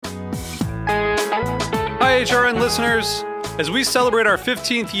HRN listeners. As we celebrate our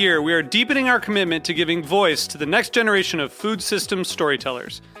 15th year, we are deepening our commitment to giving voice to the next generation of food systems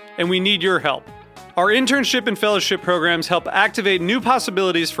storytellers, and we need your help. Our internship and fellowship programs help activate new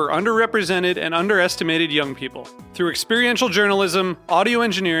possibilities for underrepresented and underestimated young people through experiential journalism, audio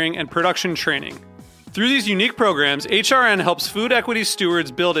engineering, and production training. Through these unique programs, HRN helps food equity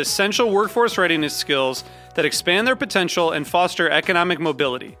stewards build essential workforce readiness skills that expand their potential and foster economic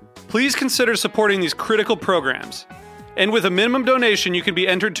mobility. Please consider supporting these critical programs. And with a minimum donation, you can be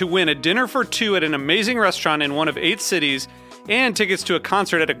entered to win a dinner for two at an amazing restaurant in one of 8 cities and tickets to a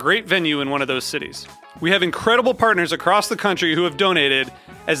concert at a great venue in one of those cities. We have incredible partners across the country who have donated,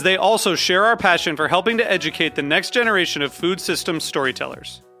 as they also share our passion for helping to educate the next generation of food systems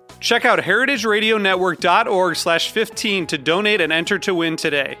storytellers. Check out heritageradionetwork.org/15 to donate and enter to win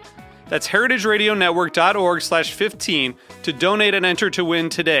today. That's heritageradionetwork.org/15 to donate and enter to win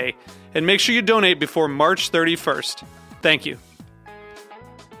today. And make sure you donate before March 31st. Thank you.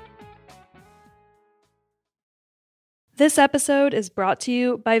 This episode is brought to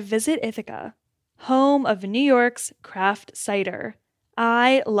you by Visit Ithaca, home of New York's craft cider.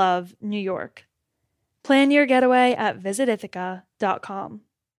 I love New York. Plan your getaway at visitithaca.com.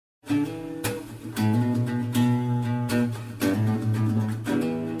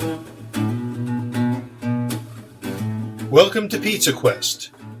 Welcome to Pizza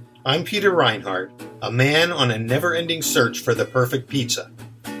Quest. I'm Peter Reinhardt, a man on a never-ending search for the perfect pizza.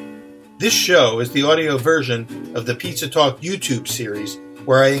 This show is the audio version of the Pizza Talk YouTube series,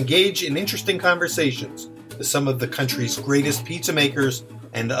 where I engage in interesting conversations with some of the country's greatest pizza makers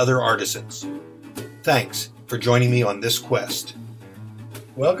and other artisans. Thanks for joining me on this quest.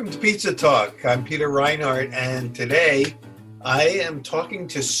 Welcome to Pizza Talk. I'm Peter Reinhardt, and today I am talking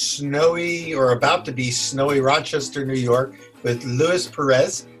to snowy, or about to be snowy, Rochester, New York, with Luiz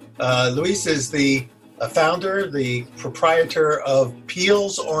Perez. Luiz is the founder, the proprietor of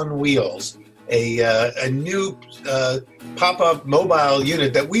Peels on Wheels, a new pop-up mobile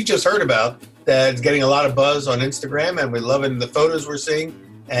unit that we just heard about that's getting a lot of buzz on Instagram, and we're loving the photos we're seeing.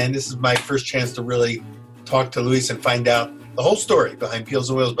 And this is my first chance to really talk to Luiz and find out the whole story behind Peels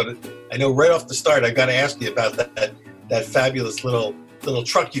on Wheels. But I know right off the start, I got to ask you about that fabulous little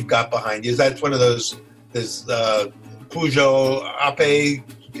truck you've got behind you. Is that one of those Peugeot Ape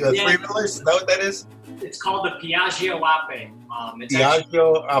three-wheelers? Is that what that is? It's called the Piaggio Ape.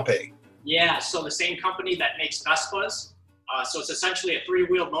 Piaggio Ape. Yeah, so the same company that makes Vespas. So it's essentially a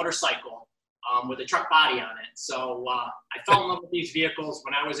 3-wheeled motorcycle with a truck body on it. So I fell in love with these vehicles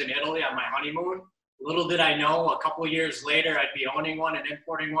when I was in Italy on my honeymoon. Little did I know, a couple of years later, I'd be owning one and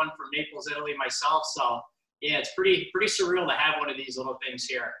importing one from Naples, Italy myself. So yeah, it's pretty surreal to have one of these little things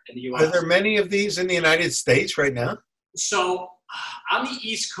here in the U.S. Are there many of these in the United States right now? So on the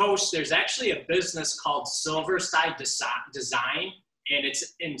East Coast, there's actually a business called Silverside Design, and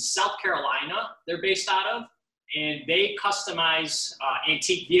it's in South Carolina. They're based out of, and they customize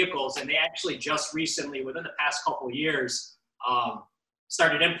antique vehicles. And they actually just recently, within the past couple of years,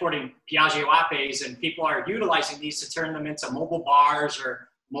 started importing Piaggio Apes, and people are utilizing these to turn them into mobile bars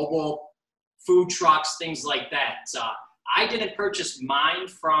or mobile food trucks, things like that. I didn't purchase mine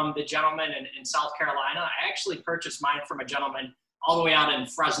from the gentleman in South Carolina. I actually purchased mine from a gentleman all the way out in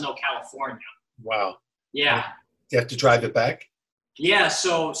Fresno, California. Wow. Yeah. Do you have to drive it back? Yeah,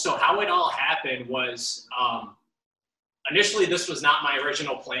 so how it all happened was initially this was not my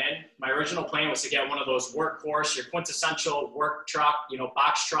original plan. My original plan was to get one of those workhorse, your quintessential work truck,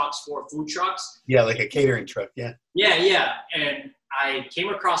 box trucks for food trucks. Yeah, like a catering truck, yeah. Yeah. And I came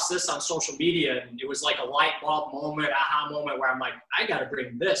across this on social media, and it was like a light bulb moment, aha moment, where I'm like, I got to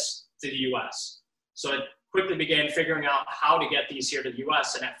bring this to the U.S. So I quickly began figuring out how to get these here to the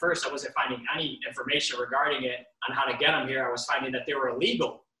U.S. And at first, I wasn't finding any information regarding it on how to get them here. I was finding that they were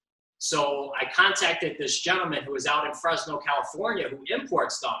illegal. So I contacted this gentleman who was out in Fresno, California, who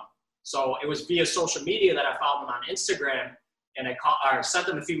imports them. So it was via social media that I found him on Instagram, and I sent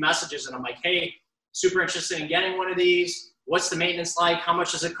him a few messages, and I'm like, hey, super interested in getting one of these. What's the maintenance like? How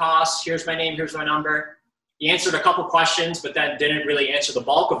much does it cost? Here's my name. Here's my number. He answered a couple questions, but then didn't really answer the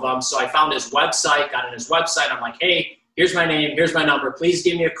bulk of them. So I found his website, got on his website. I'm like, hey, here's my name. Here's my number. Please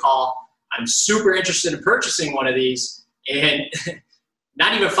give me a call. I'm super interested in purchasing one of these. And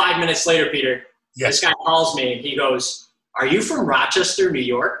not even 5 minutes later, Peter, This guy calls me. He goes, are you from Rochester, New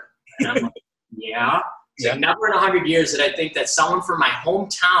York? And I'm like, yeah. Like, never in 100 years did I think that someone from my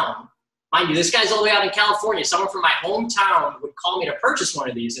hometown, mind you, this guy's all the way out in California, someone from my hometown would call me to purchase one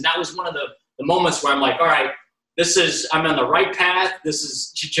of these. And that was one of the moments where I'm like, all right, I'm on the right path. This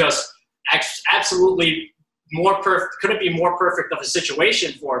is just absolutely more perfect. Couldn't be more perfect of a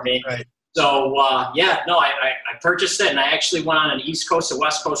situation for me. Right. So, I purchased it, and I actually went on an East Coast to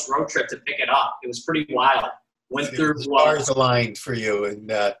West Coast road trip to pick it up. It was pretty wild. Went through the stars aligned for you, and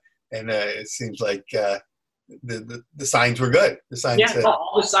it seems like the signs were good. The signs,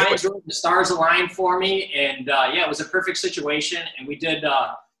 all the signs were, the stars aligned for me, and it was a perfect situation. And we did.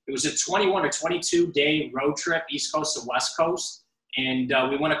 It was a 21 or 22 day road trip, East Coast to West Coast, and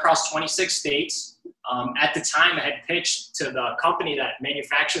we went across 26 states. At the time, I had pitched to the company that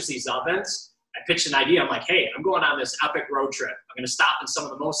manufactures these ovens. I pitched an idea. I'm like, hey, I'm going on this epic road trip. I'm going to stop in some of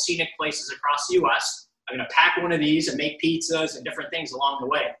the most scenic places across the U.S. I'm going to pack one of these and make pizzas and different things along the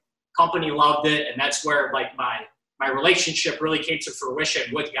way. Company loved it, and that's where like my relationship really came to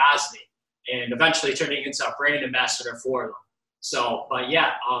fruition with Gosney, and eventually turning into a brand ambassador for them. So, but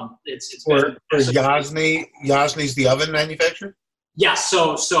it's for Gosney. Gosney's the oven manufacturer. Yeah,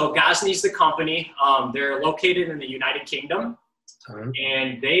 so Gosney's the company. They're located in the United Kingdom,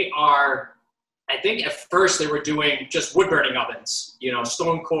 and they are, I think at first they were doing just wood-burning ovens,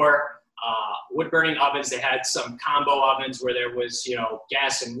 stone core wood-burning ovens. They had some combo ovens where there was,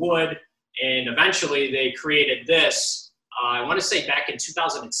 gas and wood, and eventually they created this, I want to say back in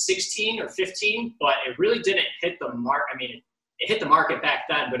 2016 or 15, but it really didn't hit the mark. I mean, it hit the market back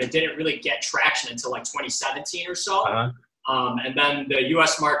then, but it didn't really get traction until like 2017 or so. And then the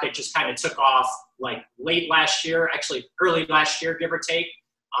U.S. market just kind of took off like late last year, actually early last year, give or take,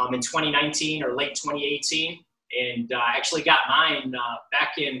 in 2019 or late 2018. And I actually got mine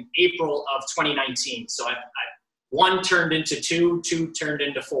back in April of 2019. So one turned into two turned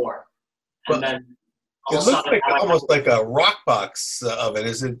into four. And then it looks like almost like a rock box oven,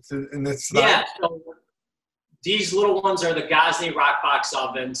 is it? And it's not. Yeah. So these little ones are the Gosney rock box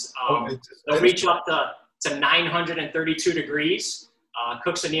ovens. They'll reach up to 932 degrees.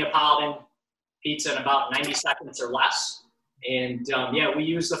 Cooks a Neapolitan pizza in about 90 seconds or less. And we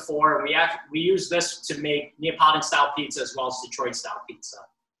use the four. We use this to make Neapolitan style pizza as well as Detroit style pizza.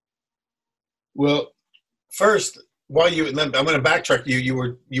 Well, first, I'm going to backtrack.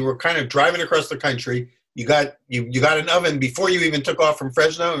 You were kind of driving across the country. You got an oven before you even took off from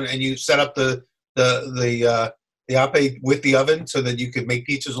Fresno, and you set up the ape with the oven so that you could make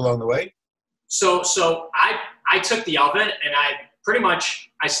pizzas along the way. So I took the oven, and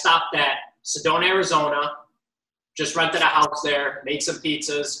I stopped at Sedona, Arizona. Just rented a house there, made some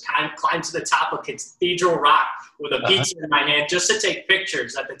pizzas, climbed to the top of Cathedral Rock with a pizza in my hand just to take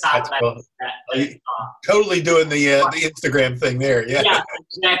pictures at the top. Totally doing the Instagram thing there. Yeah,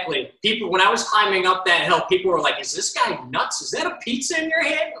 exactly. People, when I was climbing up that hill, people were like, "Is this guy nuts? Is that a pizza in your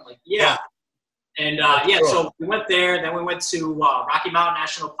hand?" I'm like, "Yeah." And cool. So we went there. Then we went to Rocky Mountain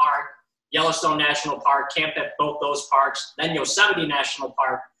National Park, Yellowstone National Park, camped at both those parks. Then Yosemite National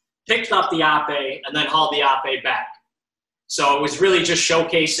Park. Picked up the ape and then hauled the ape back. So it was really just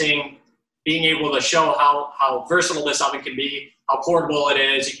showcasing, being able to show how versatile this oven can be, how portable it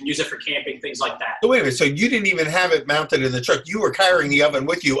is. You can use it for camping, things like that. So wait a minute. So you didn't even have it mounted in the truck. You were carrying the oven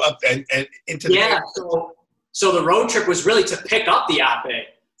with you up and into the Yeah. So the road trip was really to pick up the ape.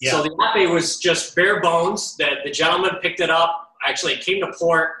 Yeah. So the ape was just bare bones. The gentleman picked it up. Actually, it came to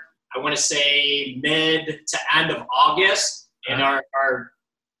port, I want to say mid to end of August. And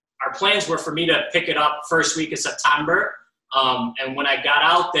our plans were for me to pick it up first week of September. And when I got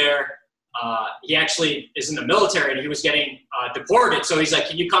out there, he actually is in the military and he was getting deported. So he's like,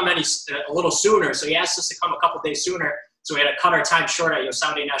 "Can you come a little sooner?" So he asked us to come a couple days sooner. So we had to cut our time short at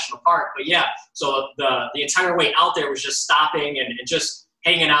Yosemite National Park. But so the entire way out there was just stopping and just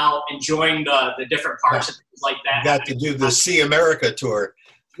hanging out, enjoying the different parks and things like that. You got to do the See America tour.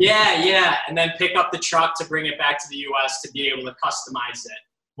 Yeah. And then pick up the truck to bring it back to the U.S. to be able to customize it.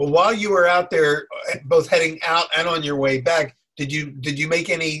 Well, while you were out there, both heading out and on your way back, did you make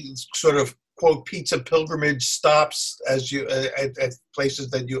any sort of quote pizza pilgrimage stops as you at places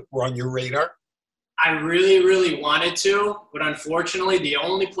that you were on your radar? I really, really wanted to, but unfortunately, the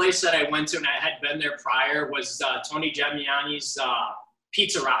only place that I went to, and I had been there prior, was Tony Gemiani's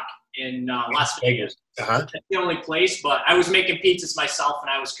Pizza Rock in Las Vegas. That's the only place, but I was making pizzas myself,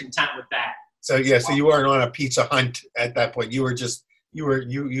 and I was content with that. So you weren't on a pizza hunt at that point. You were just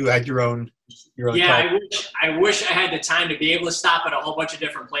you had your own. Yeah, I wish I had the time to be able to stop at a whole bunch of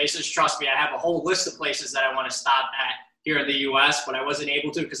different places. Trust me, I have a whole list of places that I want to stop at here in the U.S., but I wasn't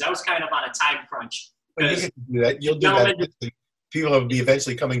able to because I was kind of on a time crunch. Well, you get to do that. You'll do that. People will be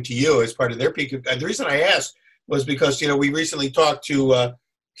eventually coming to you as part of their peak. The reason I asked was because we recently talked to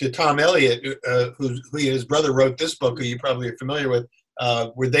Tom Elliott, who his brother wrote this book, who you probably are familiar with,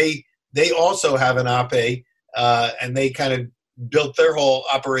 where they also have an ape, and they kind of built their whole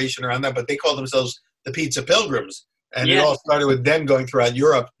operation around that, but they call themselves the Pizza Pilgrims. And it all started with them going throughout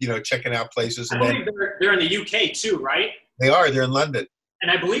Europe, checking out places. I And believe they're in the UK too, right? they're in London.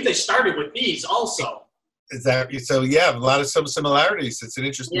 And I believe they started with these also. Exactly. So yeah, a lot of some similarities. It's an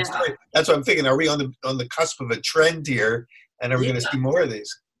interesting story. That's what I'm thinking. Are we on the cusp of a trend here, and are we going to see more of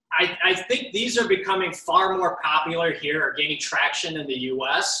these? I think these are becoming far more popular here, or gaining traction in the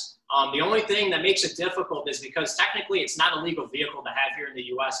U.S. The only thing that makes it difficult is because technically it's not a legal vehicle to have here in the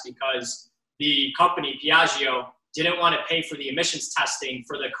U.S. because the company Piaggio didn't want to pay for the emissions testing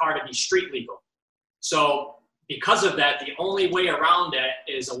for the car to be street legal. So because of that, the only way around it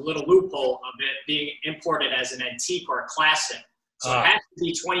is a little loophole of it being imported as an antique or a classic. So it has to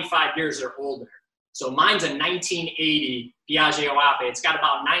be 25 years or older. So mine's a 1980 Piaggio Ape. It's got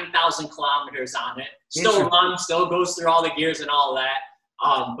about 9,000 kilometers on it. Still runs, still goes through all the gears and all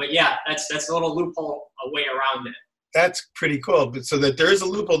that. But yeah, that's a little loophole, a way around it. That's pretty cool. But so that there is a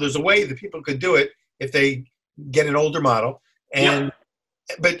loophole, there's a way that people could do it if they get an older model. And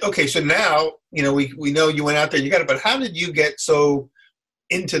but okay, so now we know you went out there, you got it. But how did you get so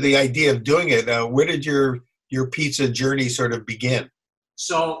into the idea of doing it? Where did your pizza journey sort of begin?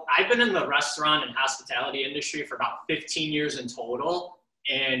 So I've been in the restaurant and hospitality industry for about 15 years in total.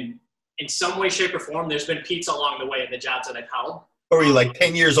 And in some way, shape, or form, there's been pizza along the way in the jobs that I've held. Or were you like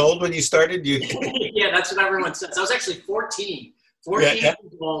 10 years old when you started? Yeah, that's what everyone says. I was actually 14. 14 years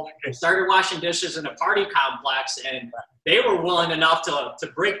old, started washing dishes in a party complex, and they were willing enough to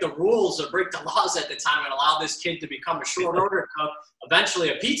break the rules or break the laws at the time and allow this kid to become a short order cook, eventually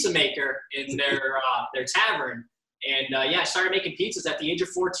a pizza maker in their tavern. And I started making pizzas at the age of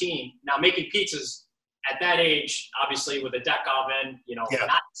 14. Now, making pizzas at that age, obviously with a deck oven,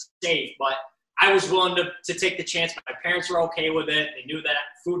 not safe, but I was willing to take the chance. My parents were okay with it. They knew that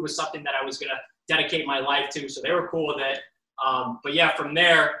food was something that I was going to dedicate my life to, so they were cool with it. But yeah, from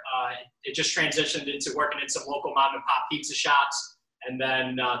there, it just transitioned into working in some local mom and pop pizza shops. And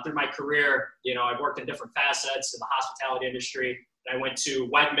then through my career, I've worked in different facets in the hospitality industry. I went to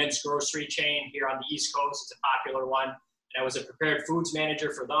Wegmans grocery chain here on the East Coast. It's a popular one. And I was a prepared foods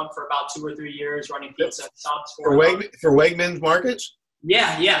manager for them for about 2 or 3 years, running pizza and subs for Wegmans markets?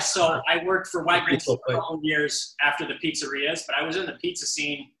 Yeah. So I worked for Wegmans for a couple of years after the pizzerias, but I was in the pizza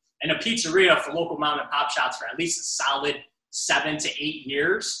scene and a pizzeria for local mom and pop shops for at least a solid 7 to 8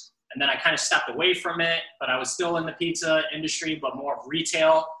 years. And then I kind of stepped away from it, but I was still in the pizza industry, but more of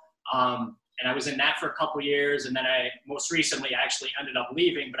retail. And I was in that for a couple of years. And then most recently, I actually ended up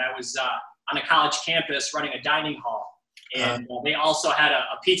leaving, but I was on a college campus running a dining hall. And they also had a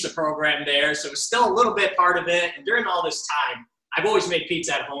pizza program there. So it was still a little bit part of it. And during all this time, I've always made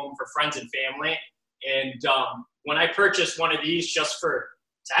pizza at home for friends and family. And when I purchased one of these just to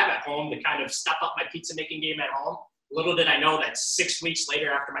have at home to kind of step up my pizza making game at home, little did I know that 6 weeks later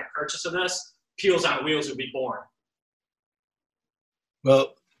after my purchase of this, Peels on Wheels would be born.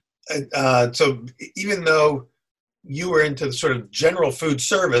 Well, so even though you were into the sort of general food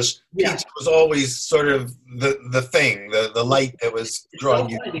service, pizza was always sort of the thing, the light that was drawing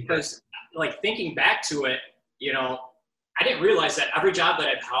you. Because like thinking back to it, I didn't realize that every job that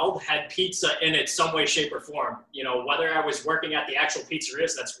I've held had pizza in it some way, shape, or form. Whether I was working at the actual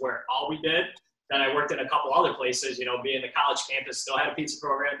pizzerias, that's where all we did. Then I worked in a couple other places, being the college campus, still had a pizza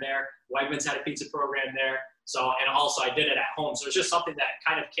program there. Wegmans had a pizza program there. So, and also I did it at home. So it's just something that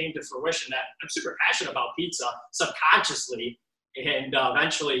kind of came to fruition that I'm super passionate about pizza subconsciously. And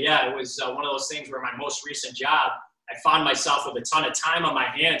eventually, it was one of those things where my most recent job, I found myself with a ton of time on my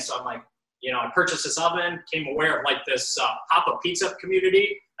hands. So I'm like, I purchased this oven, became aware of like this pop-up pizza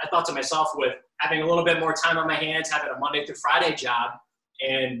community. I thought to myself, with having a little bit more time on my hands, having a Monday through Friday job,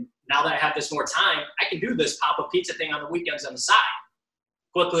 and now that I have this more time, I can do this pop-up pizza thing on the weekends on the side.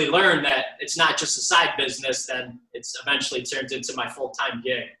 Quickly learned that it's not just a side business, then it's eventually turned into my full-time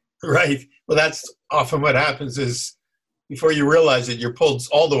gig. Right. Well, that's often what happens is before you realize it, you're pulled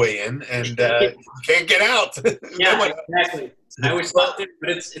all the way in and you can't get out. Yeah, exactly. I always thought it, but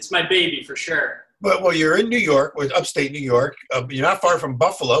it's my baby for sure. Well, you're in New York, upstate New York. You're not far from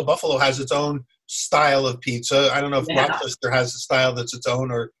Buffalo. Buffalo has its own style of pizza. I don't know if Rochester has a style that's its own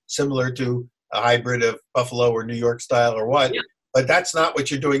or similar to a hybrid of Buffalo or New York style or what. Yeah. But that's not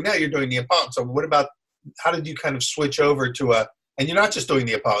what you're doing now. You're doing Neapolitan. So what about, how did you kind of switch over to and you're not just doing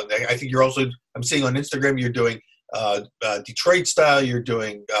Neapolitan. I think you're also, I'm seeing on Instagram, you're doing Detroit style, you're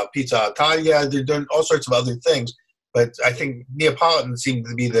doing Pizza Italia, they're doing all sorts of other things. But I think Neapolitan seemed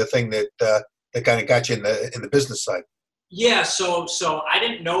to be the thing that kind of got you in the business side. Yeah, so I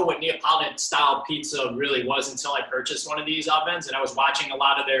didn't know what Neapolitan style pizza really was until I purchased one of these ovens, and I was watching a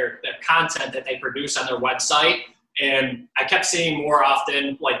lot of their content that they produce on their website. And I kept seeing more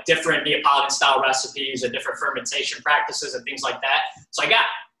often like different Neapolitan style recipes and different fermentation practices and things like that. So I got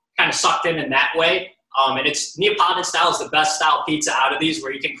kind of sucked in that way. And it's Neapolitan style is the best style pizza out of these,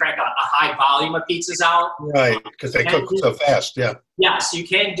 where you can crank a high volume of pizzas out. Right, because they cook so fast, yeah. Yeah, so you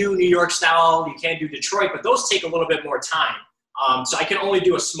can do New York style, you can do Detroit, but those take a little bit more time. So I can only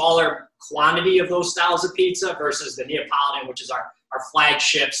do a smaller quantity of those styles of pizza versus the Neapolitan, which is our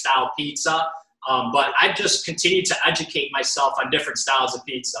flagship style pizza. But I've just continued to educate myself on different styles of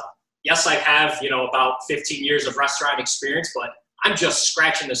pizza. Yes, I have, about 15 years of restaurant experience, but I'm just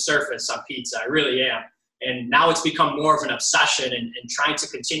scratching the surface on pizza. I really am. And now it's become more of an obsession and trying to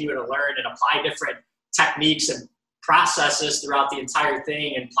continue to learn and apply different techniques and processes throughout the entire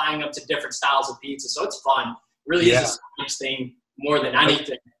thing and applying them to different styles of pizza. So it's fun. It really is a science thing more than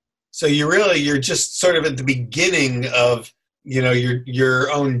anything. So you're just sort of at the beginning of,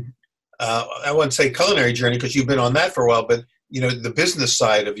 your own, I wouldn't say culinary journey because you've been on that for a while, but, the business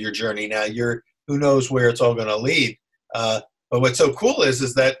side of your journey now. Who knows where it's all going to lead. But what's so cool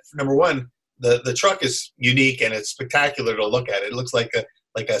is that, number one, the truck is unique and it's spectacular to look at. It looks like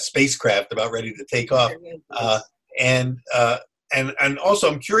a spacecraft about ready to take off. And also,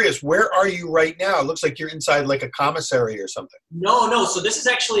 I'm curious, where are you right now? It looks like you're inside like a commissary or something. No. So this is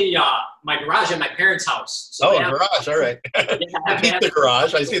actually my garage at my parents' house. So a garage. All right. The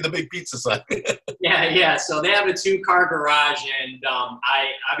garage. I see the big pizza sign. Yeah. So they have a 2-car garage, and I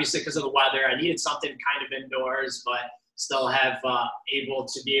obviously, because of the weather, I needed something kind of indoors, but still have able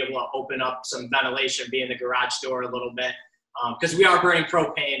to open up some ventilation, be in the garage door a little bit, because we are burning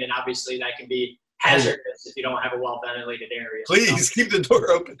propane, and obviously that can be hazardous if you don't have a well-ventilated area. Please keep the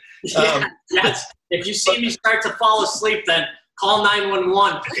door open. Yes. If you see me start to fall asleep, then call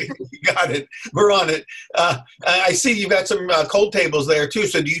 911. You got it. We're on it. I see you've got some cold tables there too.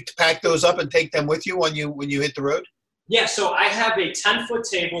 So do you pack those up and take them with you when you hit the road? Yeah, so I have a 10-foot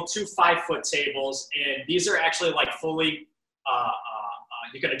table, 2 5-foot tables, and these are actually like fully,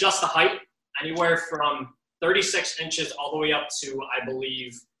 you can adjust the height anywhere from 36 inches all the way up to, I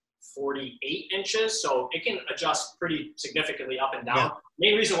believe, 48 inches. So it can adjust pretty significantly up and down. Yeah. The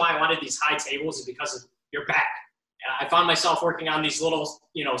main reason why I wanted these high tables is because of your back. I found myself working on these little,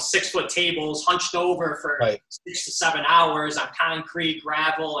 6-foot tables, hunched over for 6 to 7 hours on concrete,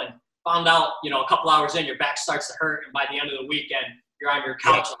 gravel, and found out, a couple hours in, your back starts to hurt, and by the end of the weekend, you're on your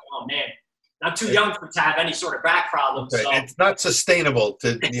couch like, oh man, I'm too young to have any sort of back problems. Right. So it's not sustainable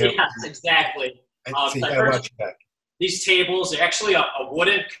to. Yes, exactly. So you gotta watch your back. These tables are actually a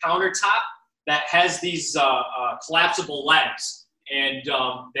wooden countertop that has these collapsible legs, and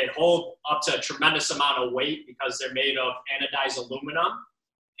they hold up to a tremendous amount of weight because they're made of anodized aluminum.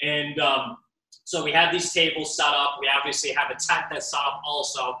 And so we have these tables set up. We obviously have a tent that's set up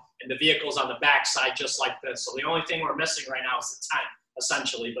also, and the vehicle's on the back side just like this. So the only thing we're missing right now is the tent,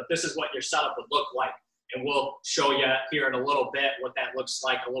 essentially. But this is what your setup would look like. And we'll show you here in a little bit what that looks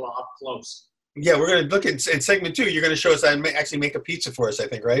like a little up close. Yeah, we're going to look in segment 2. You're going to show us actually make a pizza for us, I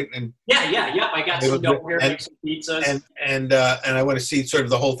think, right? And I got some dough here, make some pizzas. And I want to see sort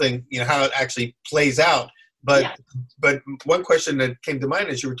of the whole thing, how it actually plays out. But one question that came to mind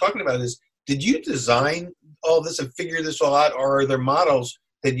as you were talking about is, did you design all this and figure this all out, or are there models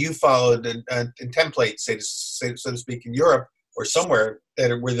that you followed in templates, so to speak, in Europe or somewhere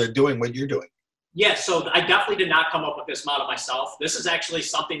where they're doing what you're doing? Yeah, so I definitely did not come up with this model myself. This is actually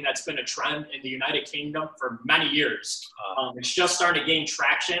something that's been a trend in the United Kingdom for many years. It's just starting to gain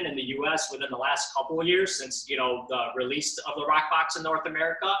traction in the U.S. within the last couple of years since, the release of the Rock Box in North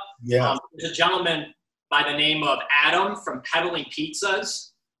America. Yeah. There's a gentleman by the name of Adam from Peddling Pizzas.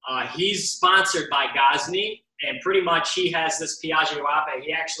 He's sponsored by Gosney, and pretty much he has this Piaggio Ape.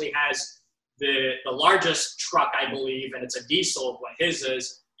 He actually has the largest truck, I believe, and it's a diesel, what his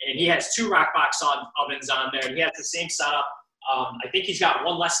is. And he has 2 Rock Box ovens on there, and he has the same setup. I think he's got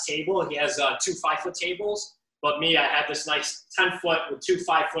 1 less table. He has 2 5-foot tables. But me, I have this nice 10-foot with 2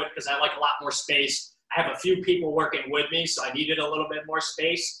 5-foot because I like a lot more space. I have a few people working with me, so I needed a little bit more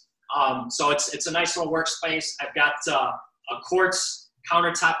space. So it's a nice little workspace. I've got a quartz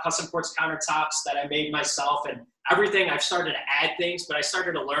countertop, custom quartz countertops that I made myself, and everything. I've started to add things, but I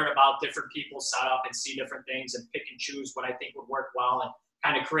started to learn about different people's setup and see different things and pick and choose what I think would work well, and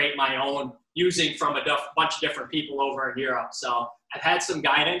kind of create my own using from a bunch of different people over in Europe. So I've had some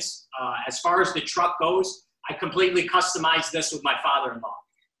guidance. As far as the truck goes, I completely customized this with my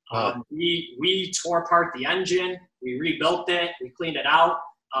father-in-law. We tore apart the engine. We rebuilt it. We cleaned it out.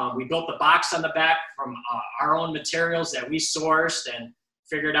 We built the box on the back from our own materials that we sourced and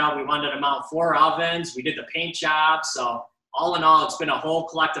figured out we wanted to mount 4 ovens. We did the paint job. So all in all, it's been a whole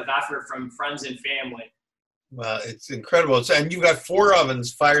collective effort from friends and family. It's incredible. And you've got 4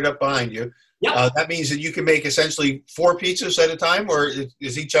 ovens fired up behind you. Yep. That means that you can make essentially 4 pizzas at a time, or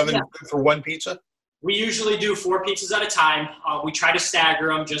is each oven good for 1 pizza? We usually do 4 pizzas at a time. We try to stagger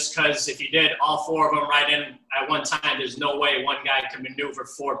them just because if you did all 4 of them right in at one time, there's no way one guy can maneuver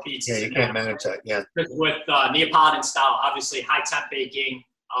 4 pizzas. Yeah, you can't manage that, yeah. With Neapolitan style, obviously high temp baking.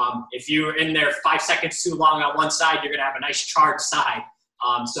 If you're in there 5 seconds too long on one side, you're going to have a nice charred side.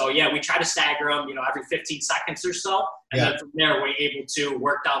 We try to stagger them, every 15 seconds or so. And then from there, we're able to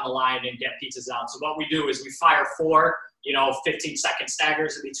work down the line and get pizzas out. So what we do is we fire 4, 15-second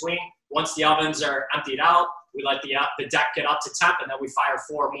staggers in between. Once the ovens are emptied out, we let the deck get up to temp, and then we fire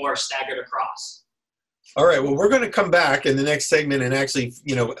 4 more staggered across. All right. Well, we're going to come back in the next segment and actually,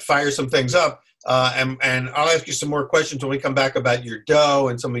 fire some things up. And I'll ask you some more questions when we come back about your dough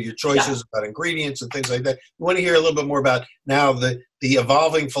and some of your choices about ingredients and things like that. We want to hear a little bit more about now the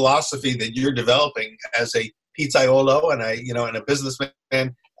evolving philosophy that you're developing as a pizzaiolo and a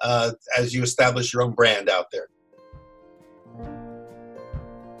businessman as you establish your own brand out there.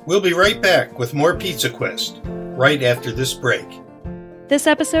 We'll be right back with more Pizza Quest right after this break. This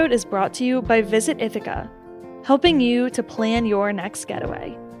episode is brought to you by Visit Ithaca, helping you to plan your next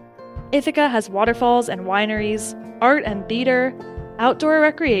getaway. Ithaca has waterfalls and wineries, art and theater, outdoor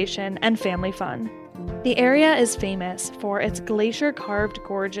recreation, and family fun. The area is famous for its glacier-carved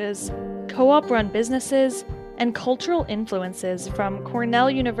gorges, co-op-run businesses, and cultural influences from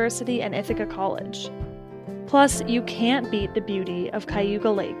Cornell University and Ithaca College. Plus, you can't beat the beauty of Cayuga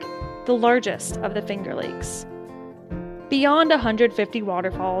Lake, the largest of the Finger Lakes. Beyond 150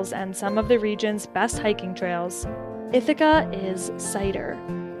 waterfalls and some of the region's best hiking trails, Ithaca is cider.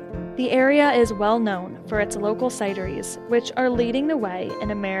 The area is well known for its local cideries, which are leading the way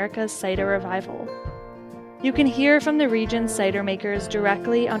in America's cider revival. You can hear from the region's cider makers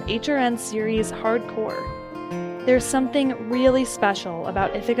directly on HRN series Hardcore. There's something really special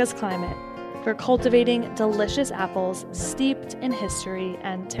about Ithaca's climate for cultivating delicious apples steeped in history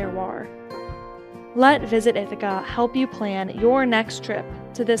and terroir. Let Visit Ithaca help you plan your next trip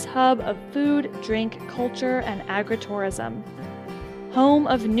to this hub of food, drink, culture, and agritourism. Home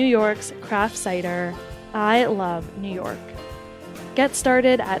of New York's craft cider, I love New York. Get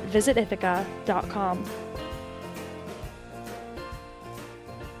started at visitithaca.com.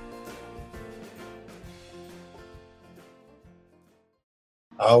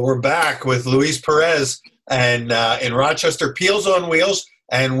 We're back with Luiz Perez and in Rochester, Peels on Wheels,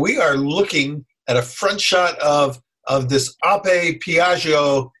 and we are looking at a front shot of this Ape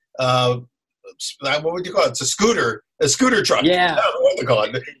Piaggio. What would you call it? It's a scooter truck. Yeah, I don't know what to call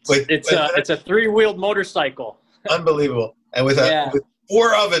it. It's a 3-wheeled motorcycle. Unbelievable, and with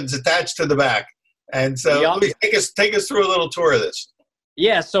 4 ovens attached to the back. And so, Luiz, take us through a little tour of this.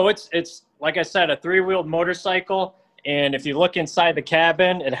 Yeah, so it's like I said, a 3-wheeled motorcycle. And if you look inside the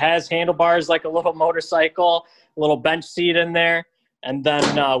cabin, it has handlebars like a little motorcycle, a little bench seat in there. And then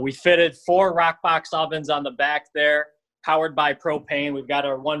we fitted 4 Rockbox ovens on the back there, powered by propane. We've got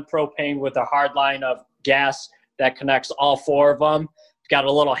our 1 propane with a hard line of gas that connects all 4 of them. Got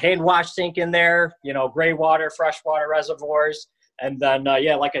a little hand wash sink in there, gray water, fresh water reservoirs. And then,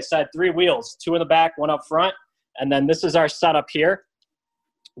 like I said, 3 wheels, 2 in the back, 1 up front. And then this is our setup here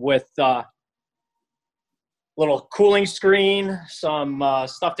with little cooling screen, some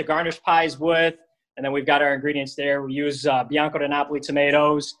stuff to garnish pies with, and then we've got our ingredients there. We use Bianco di Napoli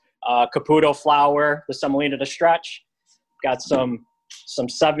tomatoes, Caputo flour, the semolina to stretch. Got some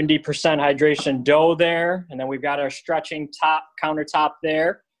 70% hydration dough there, and then we've got our stretching countertop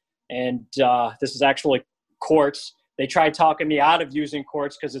there. And this is actually quartz. They tried talking me out of using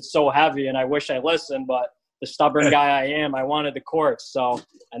quartz because it's so heavy, and I wish I listened, but the stubborn guy I am, I wanted the quartz. So,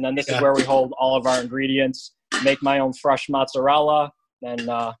 and then this is where we hold all of our ingredients. Make my own fresh mozzarella, and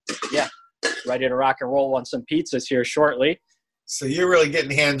ready to rock and roll on some pizzas here shortly. So you're really getting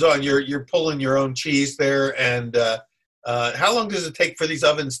hands-on. You're pulling your own cheese there, and how long does it take for these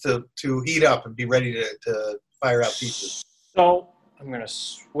ovens to heat up and be ready to fire out pizzas? So I'm going to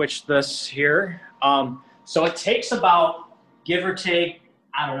switch this here. So it takes about, give or take,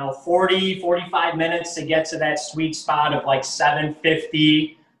 40, 45 minutes to get to that sweet spot of like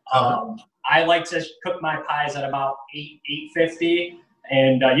 750. I like to cook my pies at about 850,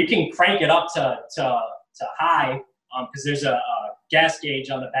 and you can crank it up to high because there's a gas gauge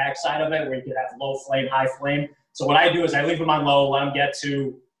on the back side of it where you can have low flame, high flame. So what I do is I leave them on low, let them get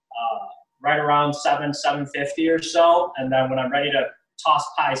to right around 750 or so, and then when I'm ready to toss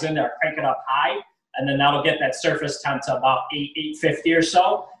pies in there, I crank it up high, and then that'll get that surface temp to about 850 or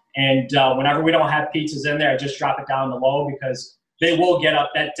so. And whenever we don't have pizzas in there, I just drop it down to low because they will get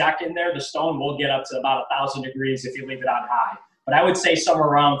up, that deck in there, the stone will get up to about 1,000 degrees if you leave it on high. But I would say somewhere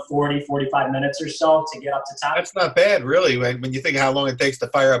around 40, 45 minutes or so to get up to top. That's not bad, really, when you think of how long it takes to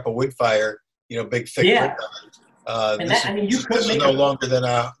fire up a wood fire, big thick wood oven. This is no longer than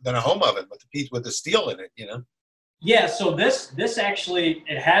a home oven with the steel in it, Yeah, so this actually,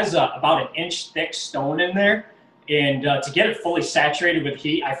 it has about an inch thick stone in there. And to get it fully saturated with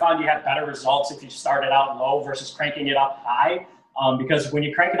heat, I found you have better results if you start it out low versus cranking it up high. Because when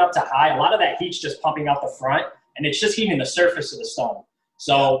you crank it up to high, a lot of that heat's just pumping out the front, and it's just heating the surface of the stone.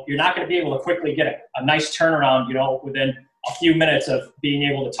 So you're not going to be able to quickly get a nice turnaround, within a few minutes of being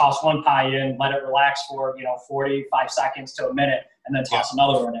able to toss one pie in, let it relax for, 45 seconds to a minute, and then toss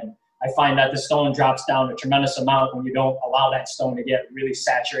another one in. I find that the stone drops down a tremendous amount when you don't allow that stone to get really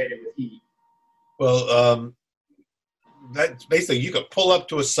saturated with heat. Well, that's basically, you could pull up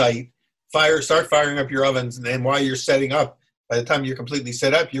to a site, start firing up your ovens, and then while you're setting up, by the time you're completely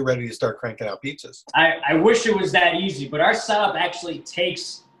set up, you're ready to start cranking out pizzas. I wish it was that easy, but our setup actually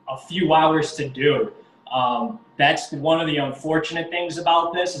takes a few hours to do. That's one of the unfortunate things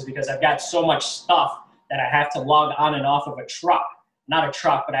about this, is because I've got so much stuff that I have to log on and off of a truck. Not a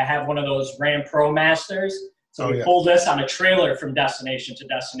truck, but I have one of those Ram Pro Masters. So we pull this on a trailer from destination to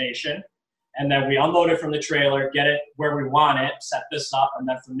destination, and then we unload it from the trailer, get it where we want it, set this up, and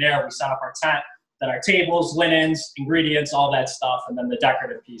then from there we set up our tent, then our tables, linens, ingredients, all that stuff, and then the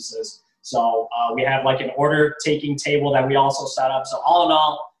decorative pieces. So we have like an order-taking table that we also set up. So all in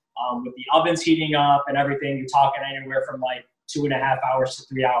all, with the ovens heating up and everything, you're talking anywhere from like 2.5 hours to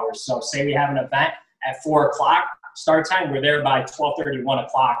 3 hours. So say we have an event at 4 o'clock start time, we're there by 12:30, 1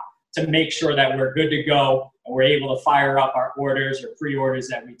 o'clock to make sure that we're good to go and we're able to fire up our orders or pre-orders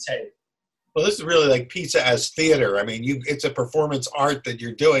that we take. Well, this is really like pizza as theater. I mean, it's a performance art that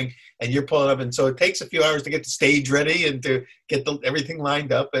you're doing, and you're pulling up, and so it takes a few hours to get the stage ready and to get everything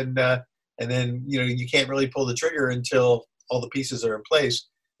lined up, and then you can't really pull the trigger until all the pieces are in place.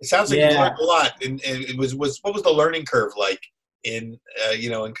 It sounds like you learned a lot, and it was what was the learning curve like in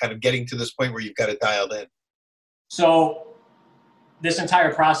kind of getting to this point where you've got it dialed in? So this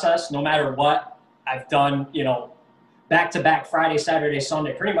entire process, no matter what, I've done, back-to-back Friday, Saturday,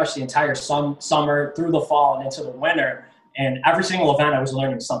 Sunday, pretty much the entire summer through the fall and into the winter. And every single event, I was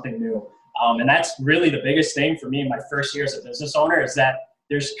learning something new. And that's really the biggest thing for me in my first year as a business owner, is that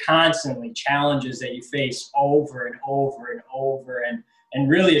there's constantly challenges that you face over and over and over. And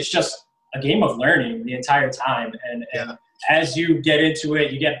really, it's just a game of learning the entire time. And as you get into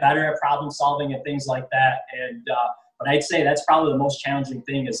it, you get better at problem solving and things like that. And but I'd say that's probably the most challenging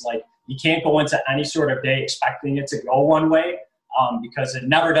thing, is like, you can't go into any sort of day expecting it to go one way, because it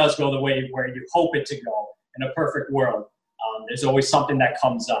never does go the way where you hope it to go in a perfect world. There's always something that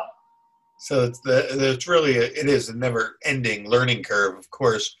comes up. So it is a never-ending learning curve, of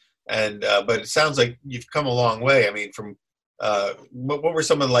course. And but it sounds like you've come a long way. I mean, from what were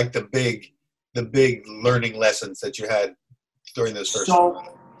some of like the big learning lessons that you had during those first?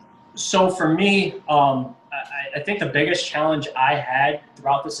 So for me, I think the biggest challenge I had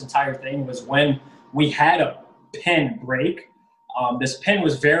throughout this entire thing was when we had a pin break. This pin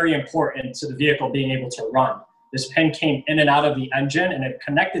was very important to the vehicle being able to run. This pin came in and out of the engine, and it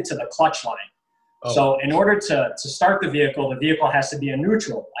connected to the clutch line. Oh. So in order to start the vehicle has to be in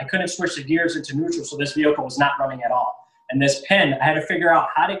neutral. I couldn't switch the gears into neutral, so this vehicle was not running at all. And this pin, I had to figure out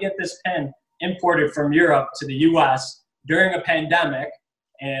how to get this pin imported from Europe to the U.S. during a pandemic.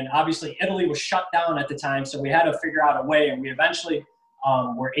 And obviously Italy was shut down at the time, so we had to figure out a way, and we eventually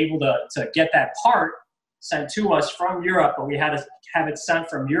were able to get that part sent to us from Europe, but we had to have it sent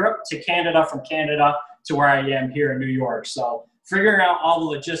from Europe to Canada, from Canada to where I am here in New York. So figuring out all the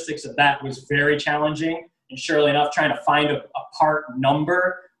logistics of that was very challenging, and surely enough, trying to find a part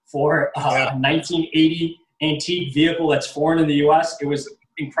number for a 1980 antique vehicle that's foreign in the U.S., it was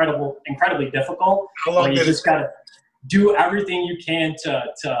incredibly difficult. How long you just got to do everything you can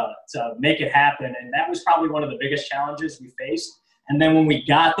to make it happen. And that was probably one of the biggest challenges we faced. And then when we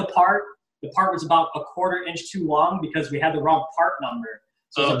got the part was about a 1/4 inch too long because we had the wrong part number.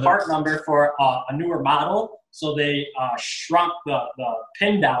 So it's a part number for a newer model. So they shrunk the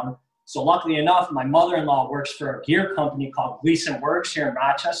pin down. So luckily enough, my mother-in-law works for a gear company called Luiz Works here in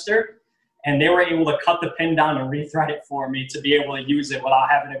Rochester. And they were able to cut the pin down and rethread it for me to be able to use it without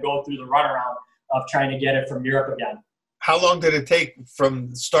having to go through the runaround of trying to get it from Europe again. How long did it take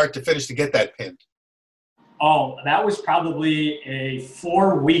from start to finish to get that pin? Oh, that was probably a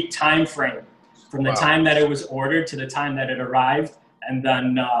 4-week time frame from the time that it was ordered to the time that it arrived. And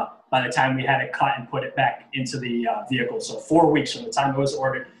then by the time we had it cut and put it back into the vehicle. So 4 weeks from the time it was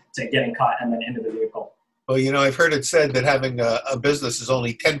ordered to getting cut and then into the vehicle. Well, I've heard it said that having a business is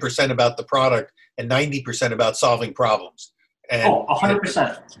only 10% about the product and 90% about solving problems. And,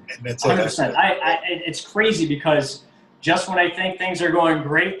 100%. And that's 100%. It's crazy because just when I think things are going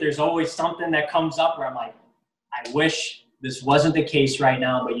great, there's always something that comes up where I'm like, I wish this wasn't the case right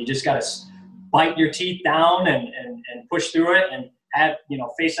now, but you just got to bite your teeth down and push through it and have,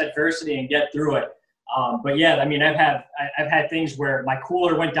 face adversity and get through it. But yeah, I mean, I've had things where my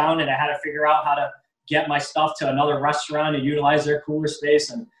cooler went down and I had to figure out how to get my stuff to another restaurant and utilize their cooler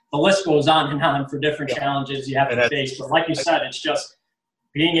space. And the list goes on and on for different challenges you have to face. But like you said, it's just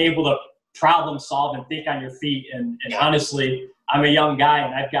being able to problem solve and think on your feet. And honestly, I'm a young guy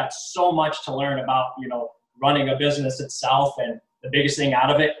and I've got so much to learn about, running a business itself and the biggest thing out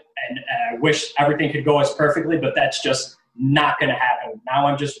of it. And I wish everything could go as perfectly, but that's just not going to happen. Now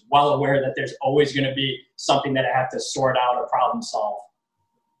I'm just well aware that there's always going to be something that I have to sort out or problem solve.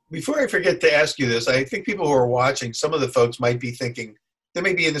 Before I forget to ask you this, I think people who are watching, some of the folks might be thinking, they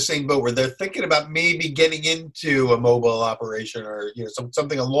may be in the same boat where they're thinking about maybe getting into a mobile operation or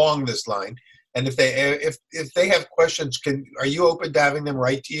something along this line. And if they have questions, are you open to having them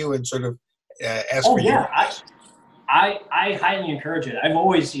write to you and sort of ask for your advice? I highly encourage it. I've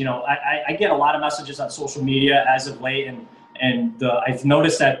always, I get a lot of messages on social media as of late, and I've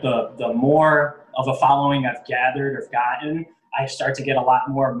noticed that the more of a following I've gathered or gotten, I start to get a lot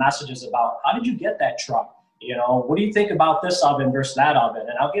more messages about how did you get that truck? What do you think about this oven versus that oven?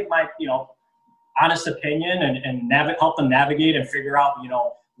 And I'll give my, honest opinion and help them navigate and figure out,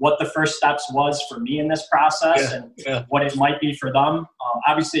 what the first steps was for me in this process and what it might be for them.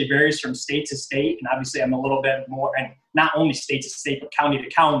 Obviously, it varies from state to state, and obviously I'm a little bit more, and not only state to state, but county to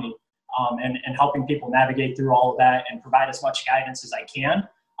county, and helping people navigate through all of that and provide as much guidance as I can.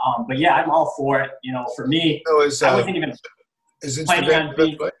 But yeah, I'm all for it. For me, I wasn't even planning on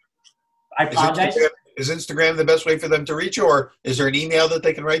being. I apologize. Is Instagram the best way for them to reach you, or is there an email that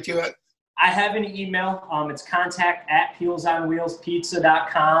they can write to you at? I have an email. It's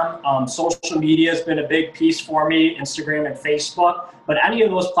contact@peelsonwheelspizza.com. Social media has been a big piece for me, Instagram and Facebook. But any of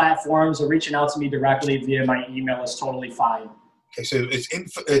those platforms or reaching out to me directly via my email is totally fine. Okay, so it's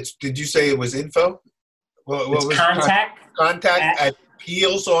info. Did you say it was info? What was contact at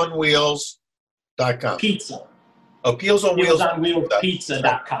peelsonwheels.com. Pizza. Oh,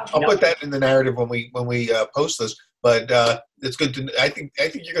 peelsonwheelspizza.com. I'll put that in the narrative when we post this. But it's good to. I think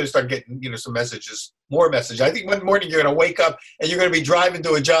you're going to start getting some messages, more messages. I think one morning you're going to wake up and you're going to be driving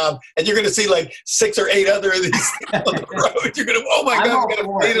to a job and you're going to see like 6 or 8 other of these things on the road. You're going to, oh my God, we got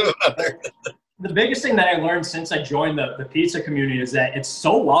to feed them out there. The biggest thing that I learned since I joined the pizza community is that it's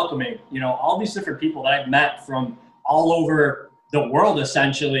so welcoming. All these different people that I've met from all over the world,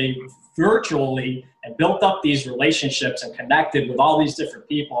 essentially, virtually, and built up these relationships and connected with all these different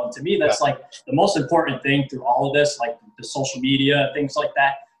people. And to me, that's like the most important thing through all of this, like the social media, things like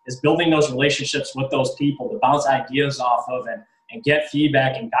that, is building those relationships with those people to bounce ideas off of and get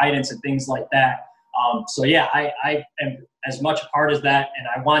feedback and guidance and things like that. So yeah, I am as much a part as that, and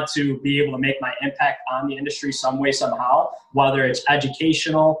I want to be able to make my impact on the industry some way, somehow, whether it's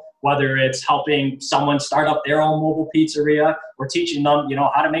educational, whether it's helping someone start up their own mobile pizzeria or teaching them,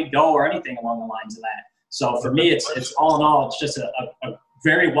 how to make dough or anything along the lines of that. So for me, it's all in all, it's just a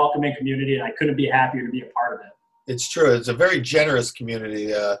very welcoming community, and I couldn't be happier to be a part of it. It's true. It's a very generous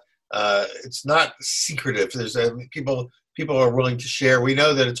community. It's not secretive. There's people are willing to share. We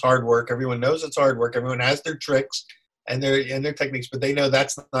know that it's hard work. Everyone knows it's hard work. Everyone has their tricks and their techniques, but they know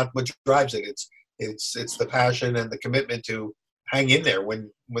that's not what drives it. It's the passion and the commitment to hang in there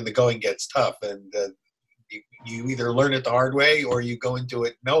when the going gets tough, and you either learn it the hard way or you go into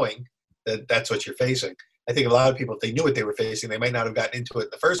it knowing that that's what you're facing. I think a lot of people, if they knew what they were facing, they might not have gotten into it in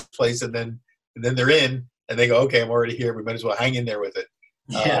the first place, and then they're in and they go, okay, I'm already here. We might as well hang in there with it.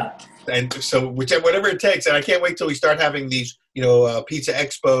 Yeah. And so whatever it takes, and I can't wait till we start having these, pizza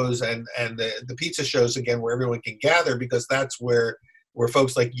expos and the pizza shows again, where everyone can gather, because that's where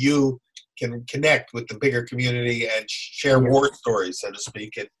folks like you can connect with the bigger community and share war stories, so to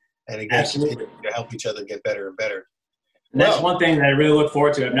speak, and again, continue to help each other get better and better. And that's one thing that I really look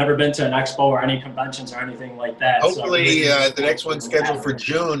forward to. I've never been to an expo or any conventions or anything like that. Hopefully, the next one's scheduled for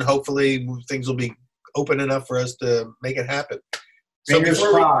June. Hopefully, things will be open enough for us to make it happen. So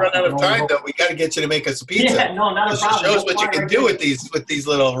before we run out of time, though, we got to get you to make us a pizza. Yeah, no, not a problem. It shows what you can do with these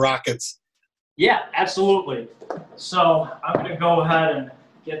little rockets. Yeah, absolutely. So I'm going to go ahead and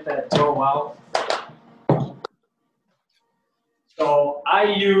get that dough out. So I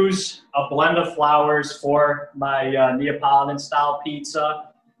use a blend of flours for my Neapolitan style pizza.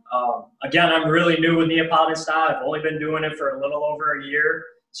 Again, I'm really new with Neapolitan style. I've only been doing it for a little over a year.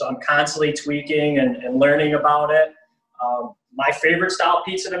 So I'm constantly tweaking and learning about it. My favorite style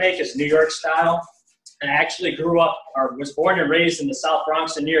pizza to make is New York style. I actually grew up or was born and raised in the South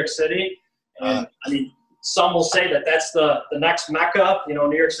Bronx in New York City. And I mean, some will say that that's the next Mecca. You know,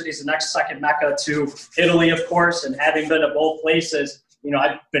 New York City is the next second Mecca to Italy, of course. And having been to both places, you know,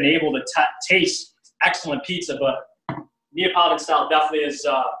 I've been able to taste excellent pizza. But Neapolitan style definitely is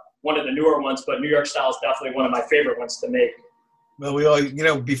one of the newer ones. But New York style is definitely one of my favorite ones to make. Well, we all, you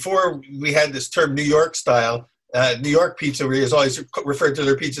know, before we had this term New York style, New York pizzerias always referred to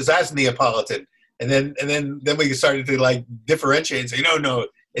their pizzas as Neapolitan. And then we started to like differentiate and say, no,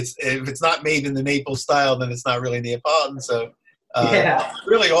 if it's not made in the Naples style, then it's not really Neapolitan. So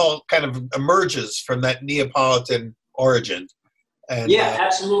really all kind of emerges from that Neapolitan origin. And,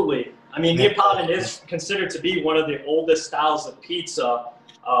 absolutely. I mean, Neapolitan is considered to be one of the oldest styles of pizza.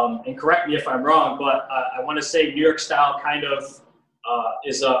 And correct me if I'm wrong, but I want to say New York style kind of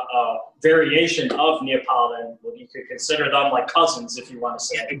is a variation of Neapolitan. You could consider them like cousins, if you want to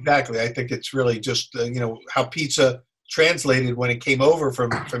say. Yeah, exactly. I think it's really just how pizza translated when it came over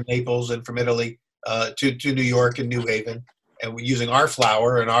from Naples and from Italy to New York and New Haven, and we're using our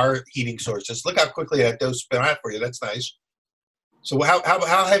flour and our heating sources. Look how quickly that dough spin out for you. That's nice. So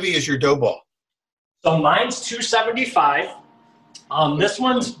how heavy is your dough ball? So mine's 275. This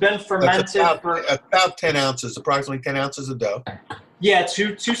one's been fermented for about 10 ounces, approximately 10 ounces of dough. Yeah,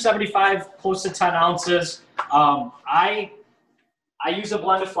 275, close to 10 ounces. I use a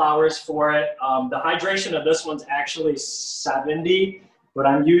blend of flours for it. The hydration of this one's actually 70, but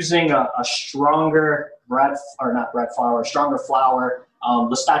I'm using a stronger stronger flour,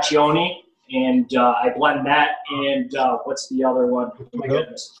 Stagione, and I blend that. And what's the other one? Oh my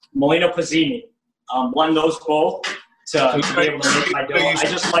goodness, Molino Pizzini. Blend those both to be able to make my dough. I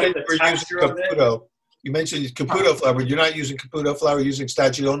just like the texture of it. You mentioned Caputo flour, but you're not using Caputo flour, you're using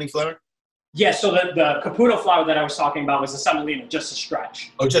Stagione flour? Yeah, so the Caputo flour that I was talking about was the semolina, just a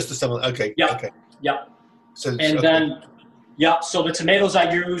stretch. Oh, just the semolina. Okay. Yep. Okay. Yep. So the tomatoes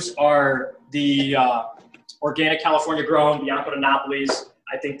I use are the organic California grown Bianco de Napoli's.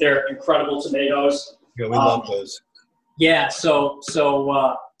 I think they're incredible tomatoes. Yeah, we love those. Yeah, so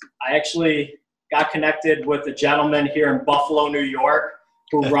I actually got connected with a gentleman here in Buffalo, New York,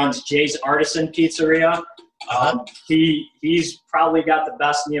 who runs Jay's Artisan Pizzeria. He's probably got the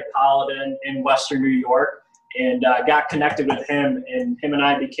best Neapolitan in Western New York, and I got connected with him, and him and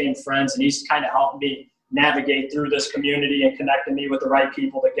I became friends, and he's kind of helped me navigate through this community and connected me with the right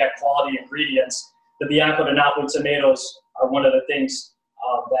people to get quality ingredients. The Bianco de Napoli tomatoes are one of the things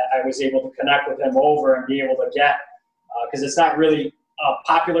that I was able to connect with him over and be able to get, because it's not really a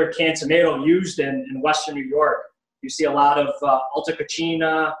popular canned tomato used in Western New York. You see a lot of Alta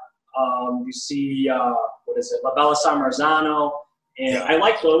Cucina, you see, La Bella San Marzano, and I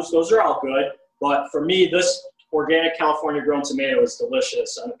like those. Those are all good. But for me, this organic California grown tomato is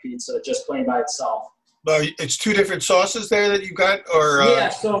delicious on a pizza, just plain by itself. It's two different sauces there that you got, or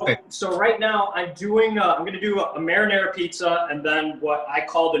so right now I'm doing. I'm going to do a marinara pizza, and then what I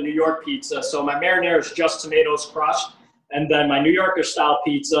call the New York pizza. So my marinara is just tomatoes crushed, and then my New Yorker style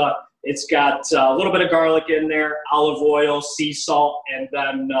pizza, it's got a little bit of garlic in there, olive oil, sea salt, and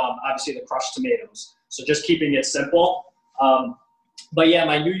then obviously the crushed tomatoes. So just keeping it simple. But yeah,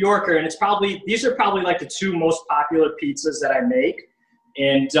 my New Yorker, and these are probably like the two most popular pizzas that I make.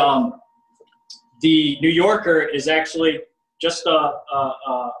 And the New Yorker is actually just a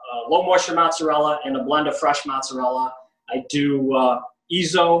low moisture mozzarella and a blend of fresh mozzarella. I do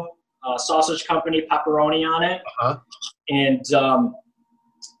Izzo Sausage Company pepperoni on it. And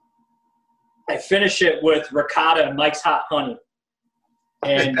I finish it with ricotta and Mike's Hot Honey.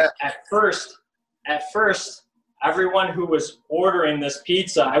 And at first, everyone who was ordering this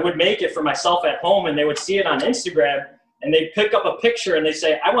pizza, I would make it for myself at home, and they would see it on Instagram, and they'd pick up a picture, and they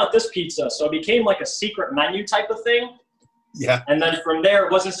say, I want this pizza. So it became like a secret menu type of thing. Yeah. And then from there,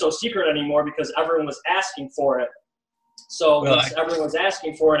 it wasn't so secret anymore because everyone was asking for it. So once everyone was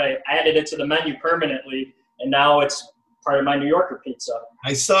asking for it, I added it to the menu permanently, and now it's part of my New Yorker pizza.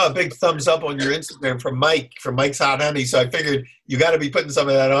 I saw a big thumbs up on your Instagram from Mike's Hot Honey, so I figured you got to be putting some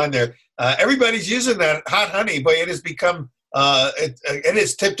of that on there. Everybody's using that hot honey, but it has become it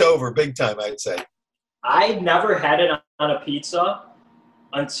is tipped over big time, I'd say. I never had it on a pizza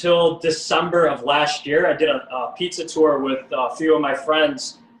until December of last year. I did a pizza tour with a few of my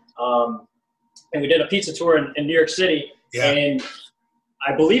friends, and we did a pizza tour in New York City, and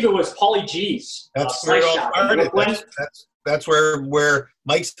I believe it was Paulie G's. That's where it all started. That's where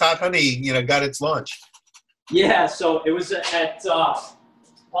Mike's Hot Honey, got its launch. Yeah, so it was at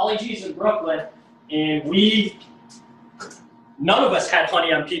Paulie G's in Brooklyn, and we none of us had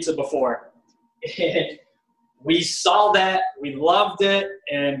honey on pizza before. And we saw that, we loved it,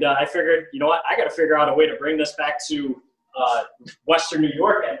 and I figured, you know what, I got to figure out a way to bring this back to Western New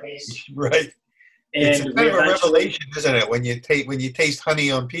York at least. Right. And it's kind of a revelation, isn't it, when you taste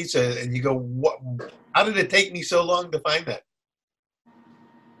honey on pizza and you go, "What? How did it take me so long to find that?"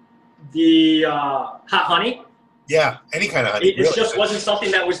 The hot honey? Yeah, any kind of honey. It really just wasn't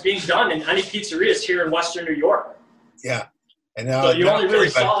something that was being done in any pizzerias here in Western New York. Yeah. And now, so you only really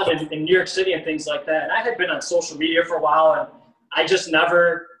saw it in New York City and things like that. And I had been on social media for a while, and I just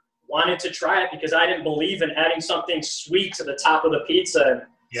never wanted to try it because I didn't believe in adding something sweet to the top of the pizza. And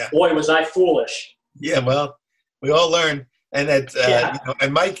yeah. Boy, was I foolish. Yeah, well, we all learn. And that,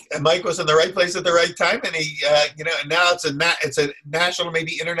 and Mike was in the right place at the right time, and he, and now it's a national,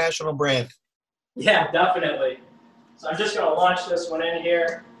 maybe international brand. Yeah, definitely. So I'm just going to launch this one in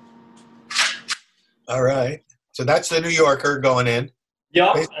here. All right. So that's the New Yorker going in.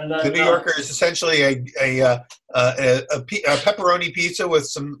 Yep. And then, the New Yorker is essentially a pepperoni pizza with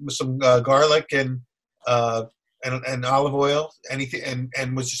some garlic and olive oil. Anything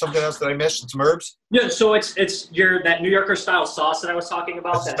and was there something else that I missed? Some herbs. Yeah. So it's that New Yorker style sauce that I was talking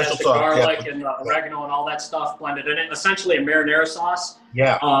about that has the garlic and the oregano and all that stuff blended in it. Essentially a marinara sauce.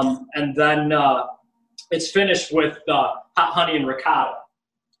 Yeah. And then it's finished with hot honey and ricotta.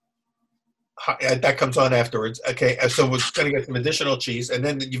 That comes on afterwards. Okay, so we're going to get some additional cheese. And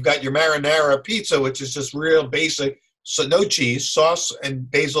then you've got your marinara pizza, which is just real basic. So no cheese, sauce, and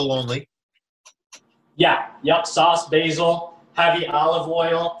basil only. Yeah, yep, sauce, basil, heavy olive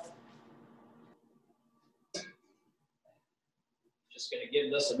oil. Just going to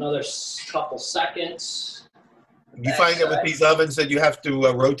give this another couple seconds. You find that with these ovens that you have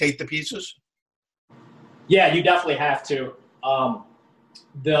to rotate the pieces? Yeah, you definitely have to.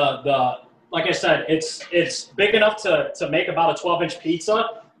 Like I said, it's big enough to make about a 12-inch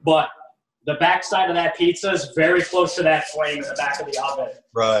pizza, but the back side of that pizza is very close to that flame in the back of the oven.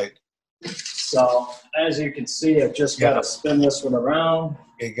 Right. So as you can see, I've just got to spin this one around.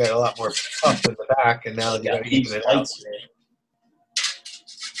 You got a lot more puff in the back, and now you got to even it out.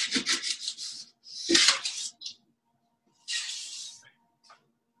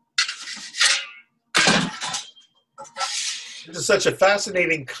 This is such a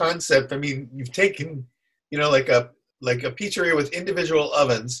fascinating concept. I mean, you've taken, like a pizzeria with individual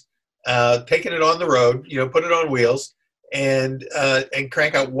ovens, taken it on the road, put it on wheels, and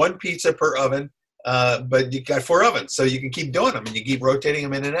crank out one pizza per oven. But you got 4 ovens, so you can keep doing them and you keep rotating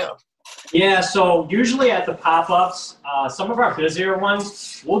them in and out. Yeah. So usually at the pop-ups, some of our busier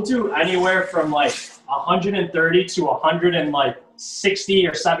ones, we'll do anywhere from like 130 to 160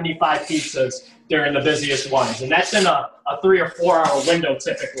 or 75 pizzas during the busiest ones. And that's in a 3 or 4 hour window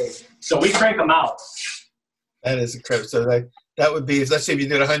typically. So we crank them out. That is incredible. So that would be, let's say if you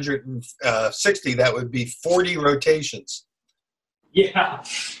did 160, that would be 40 rotations. Yeah.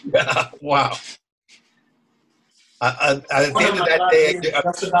 Wow. At the end of that day,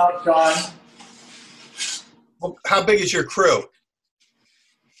 that's about done. How big is your crew?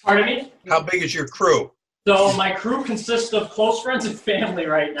 Pardon me? How big is your crew? So my crew consists of close friends and family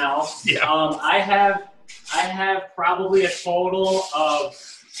right now. Yeah. I have probably a total of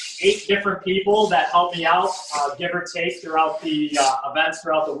 8 different people that help me out, give or take, throughout the events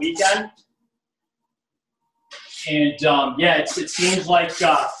throughout the weekend. And it seems like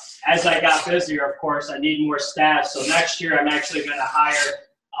as I got busier, of course, I need more staff. So next year, I'm actually going to hire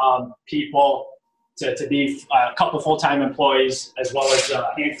people to be a couple full-time employees as well as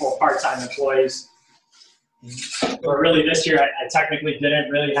a handful of part-time employees. But really this year, I technically didn't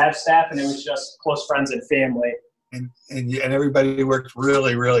really have staff, and it was just close friends and family. And everybody worked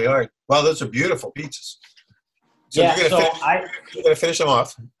really, really hard. Wow, those are beautiful pizzas. So yeah, you're going to finish them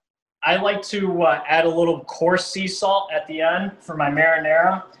off. I like to add a little coarse sea salt at the end for my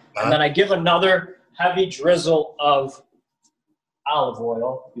marinara. And then I give another heavy drizzle of olive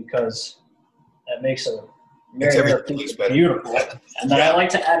oil because that makes a marinara pizza beautiful. And then I like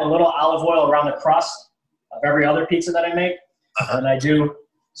to add a little olive oil around the crust of every other pizza that I make. And I do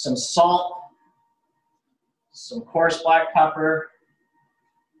some salt, some coarse black pepper,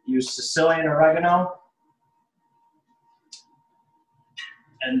 use Sicilian oregano,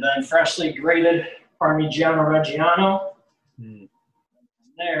 and then freshly grated Parmigiano Reggiano.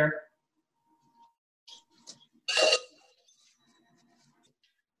 There.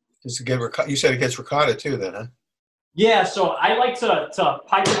 Just to get you said it gets ricotta too, then, huh? Yeah, so I like to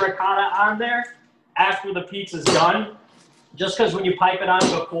pipe the ricotta on there after the pizza's done, just because when you pipe it on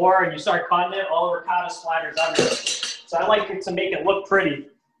before and you start cutting it, all the ricotta splatters under it. So I like it to make it look pretty.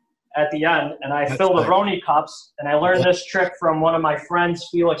 at the end, and I That's fill the nice. Roni cups. And I learned this trick from one of my friends,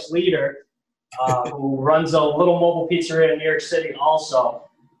 Felix Leader, who runs a little mobile pizzeria in New York City also.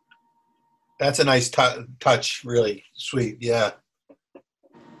 That's a nice touch, really sweet. Yeah.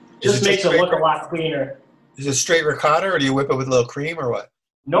 Just makes it look a lot cleaner. Is it straight ricotta, or do you whip it with a little cream, or what?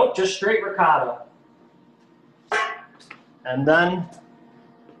 Nope, just straight ricotta. And then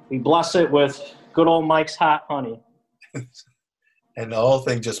we bless it with good old Mike's hot honey. And the whole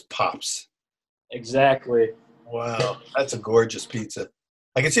thing just pops. Exactly. Wow, that's a gorgeous pizza.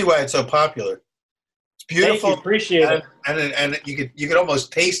 I can see why it's so popular. It's beautiful. Thank you, appreciate it. And you could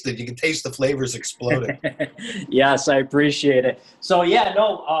almost taste it. You can taste the flavors exploding. Yes, I appreciate it. So yeah,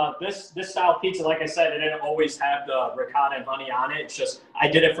 no, this style pizza, like I said, it didn't always have the ricotta and honey on it. It's just I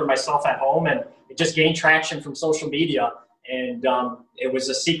did it for myself at home, and it just gained traction from social media. And it was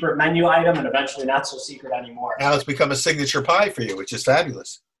a secret menu item, and eventually not so secret anymore. Now it's become a signature pie for you, which is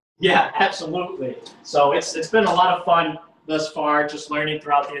fabulous. Yeah, absolutely. So it's been a lot of fun thus far, just learning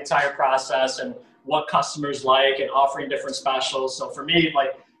throughout the entire process and what customers like and offering different specials. So for me,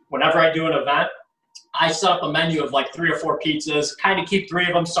 like whenever I do an event, I set up a menu of like 3 or 4 pizzas, kind of keep 3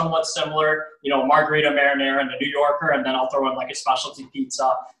 of them somewhat similar, margarita, marinara, and a New Yorker, and then I'll throw in like a specialty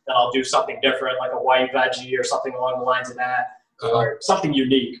pizza. Then I'll do something different, like a white veggie or something along the lines of that, or something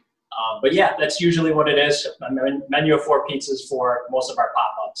unique. But yeah, that's usually what it is. A menu of 4 pizzas for most of our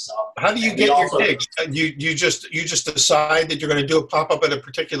pop-ups. So how do you get your gigs? You just decide that you're going to do a pop-up at a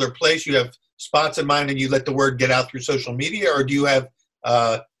particular place? You have spots in mind and you let the word get out through social media, or do you have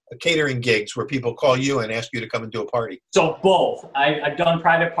catering gigs where people call you and ask you to come and do a party? So both. I've done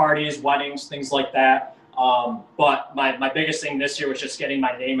private parties, weddings, things like that. But my biggest thing this year was just getting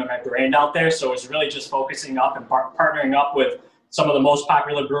my name and my brand out there. So it was really just focusing up and partnering up with some of the most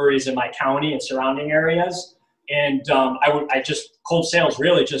popular breweries in my county and surrounding areas. And I just cold sales,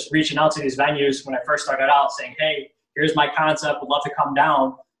 really just reaching out to these venues when I first started out saying, hey, here's my concept, would love to come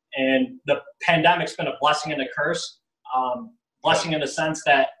down. And the pandemic's been a blessing and a curse. Blessing in the sense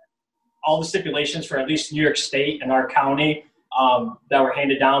that all the stipulations for at least New York State and our county that were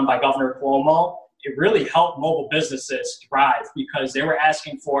handed down by Governor Cuomo, it really helped mobile businesses thrive because they were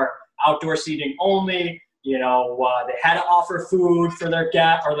asking for outdoor seating only. They had to offer food for their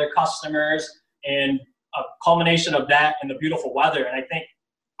guests or their customers, and a culmination of that and the beautiful weather. And I think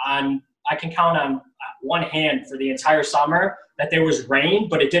I can count on one hand for the entire summer that there was rain,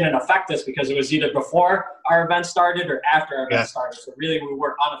 but it didn't affect us because it was either before our event started or after our event started. So really we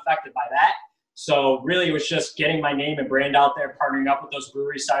were unaffected by that. So really it was just getting my name and brand out there, partnering up with those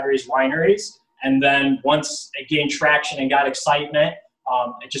breweries, cideries, wineries. And then once it gained traction and got excitement,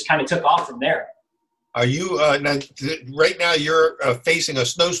 it just kind of took off from there. Are you right now? You're facing a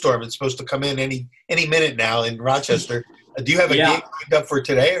snowstorm. It's supposed to come in any minute now in Rochester. Do you have a gig lined up for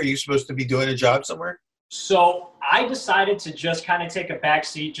today? Are you supposed to be doing a job somewhere? So I decided to just kind of take a back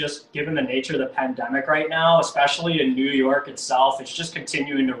seat, just given the nature of the pandemic right now, especially in New York itself. It's just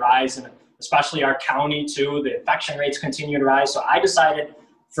continuing to rise, and especially our county too. The infection rates continue to rise. So I decided,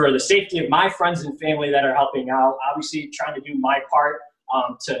 for the safety of my friends and family that are helping out, obviously trying to do my part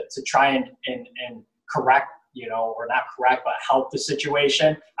to try and correct, or not correct, but help the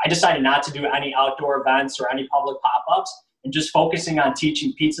situation. I decided not to do any outdoor events or any public pop-ups and just focusing on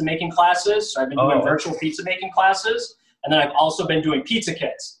teaching pizza making classes. So I've been doing virtual pizza making classes. And then I've also been doing pizza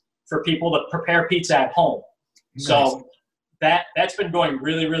kits for people to prepare pizza at home. Nice. So that's been going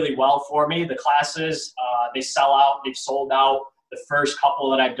really, really well for me. The classes, they sell out. They've sold out the first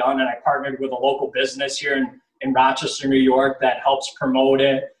couple that I've done. And I partnered with a local business here in Rochester, New York that helps promote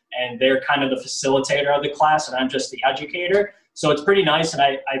it. And they're kind of the facilitator of the class, and I'm just the educator. So it's pretty nice, and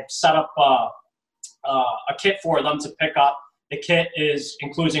I set up a kit for them to pick up. The kit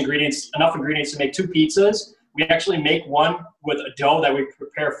includes enough ingredients to make 2 pizzas. We actually make one with a dough that we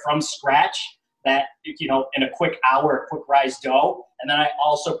prepare from scratch, that in a quick hour, quick rise dough. And then I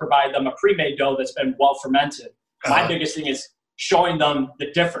also provide them a pre-made dough that's been well fermented. My biggest thing is showing them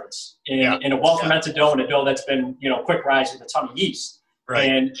the difference in a well fermented dough and a dough that's been quick rise with a ton of yeast. Right.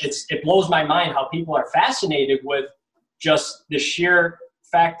 And it blows my mind how people are fascinated with just the sheer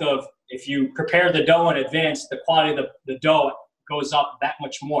fact of, if you prepare the dough in advance, the quality of the dough goes up that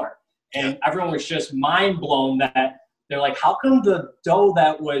much more. And everyone was just mind blown that they're like, how come the dough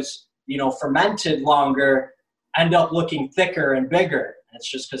that was, fermented longer end up looking thicker and bigger? And it's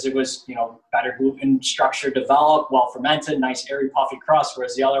just because it was, better gluten structure developed, well fermented, nice airy puffy crust,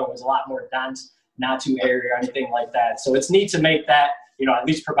 whereas the other one was a lot more dense, not too airy or anything like that. So it's neat to make that, at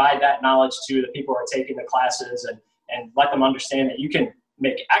least provide that knowledge to the people who are taking the classes and let them understand that you can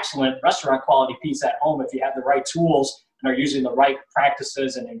make excellent restaurant quality pizza at home if you have the right tools and are using the right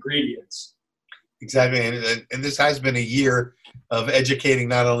practices and ingredients. Exactly, and this has been a year of educating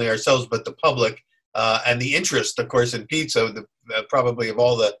not only ourselves but the public and the interest, of course, in pizza. Probably of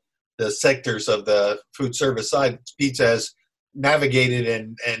all the sectors of the food service side, pizza has navigated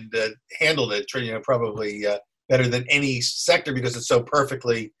and handled it, probably better than any sector because it's so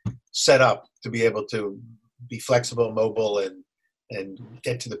perfectly set up to be able to be flexible, mobile, and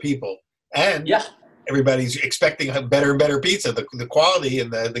get to the people. And everybody's expecting a better and better pizza. The quality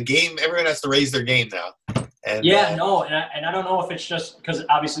and the game, everyone has to raise their game now. And, and I don't know if it's just because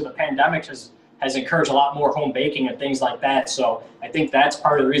obviously the pandemic has encouraged a lot more home baking and things like that. So I think that's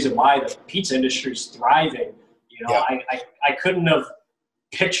part of the reason why the pizza industry is thriving. I couldn't have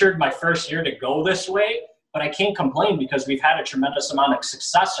pictured my first year to go this way, but I can't complain because we've had a tremendous amount of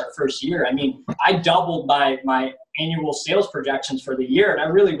success our first year. I mean, I doubled my annual sales projections for the year, and I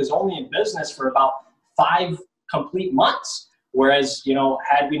really was only in business for about 5 complete months. Whereas,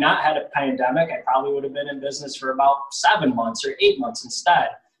 had we not had a pandemic, I probably would have been in business for about 7 months or 8 months instead.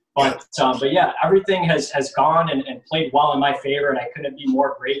 But everything has gone and played well in my favor, and I couldn't be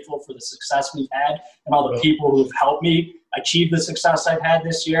more grateful for the success we've had and all the people who've helped me achieve the success I've had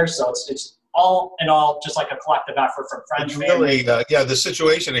this year. So it's all in all just like a collective effort from friends. Really, the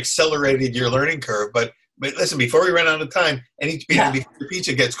situation accelerated your learning curve. But listen, before we run out of time, before the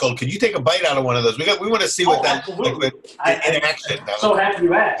pizza gets cold, could you take a bite out of one of those? We want to see what that's like in action. So happy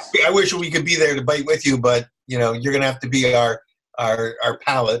you asked. I wish we could be there to bite with you, but you're going to have to be our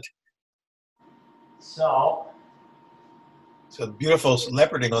palate. So beautiful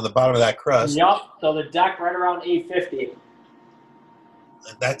leoparding on the bottom of that crust. Yep. So the deck right around 850.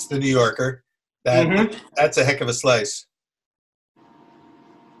 That's the New Yorker. That's a heck of a slice.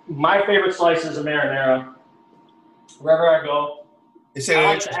 My favorite slice is a marinara. Wherever I go, I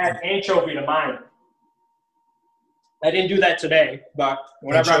like to add anchovy to mine. I didn't do that today, but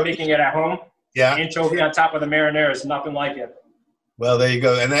whenever I'm making it at home, anchovy on top of the marinara is nothing like it. Well, there you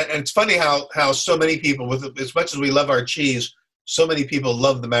go. And it's funny how so many people, with as much as we love our cheese, so many people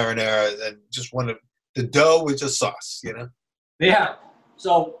love the marinara and just want the dough with just sauce, Yeah.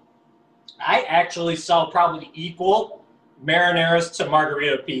 So I actually sell probably equal marinaras to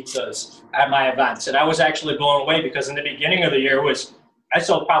margarita pizzas at my events. And I was actually blown away because in the beginning of the year I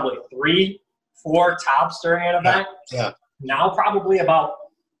sold probably 3-4 tops during an event. Yeah. Now probably about,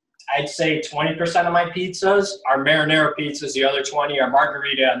 I'd say 20% of my pizzas are marinara pizzas, the other 20 are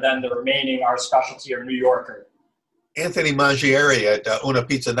margarita, and then the remaining are specialty or New Yorker. Anthony Mangieri at Una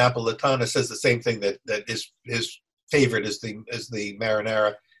Pizza Napolitana says the same thing, that his favorite is the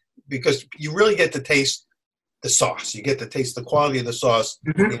marinara, because you really get to taste the sauce. You get to taste the quality of the sauce.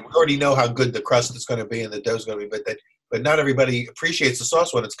 Mm-hmm. We already know how good the crust is going to be and the dough is going to be, but not everybody appreciates the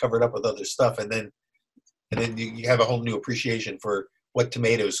sauce when it's covered up with other stuff, and then you have a whole new appreciation for what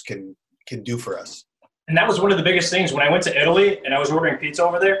tomatoes can do for us. And that was one of the biggest things. When I went to Italy and I was ordering pizza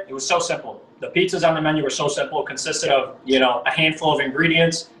over there, it was so simple. The pizzas on the menu were so simple. It consisted of, a handful of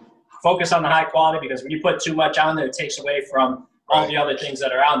ingredients. Focus on the high quality, because when you put too much on there, it takes away from all the other things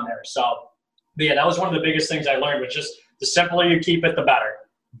that are on there. So, but yeah, that was one of the biggest things I learned, was just the simpler you keep it, the better.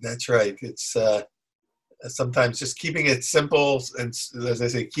 That's right. It's sometimes just keeping it simple, and as I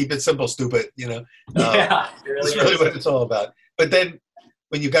say, keep it simple, stupid, It that's really what it's all about. But then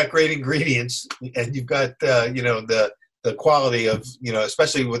when you've got great ingredients and you've got, the quality of,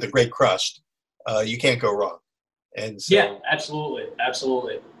 especially with a great crust, you can't go wrong. And so, yeah, absolutely.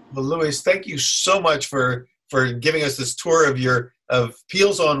 Absolutely. Well, Luiz, thank you so much for giving us this tour of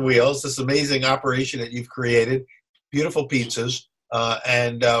Peels on Wheels, this amazing operation that you've created. Beautiful pizzas.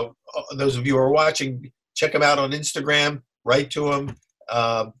 And those of you who are watching, check them out on Instagram, write to him.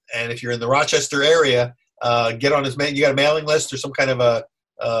 And if you're in the Rochester area, get on his you got a mailing list or some kind of a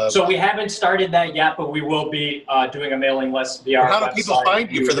so we haven't started that yet, but we will be doing a mailing list via our website. How do people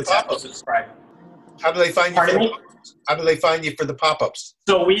find you for the pop-ups? How do they find you? How do they find you for the pop-ups?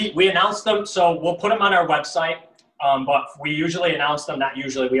 So we announce them. So we'll put them on our website, but we usually announce them. Not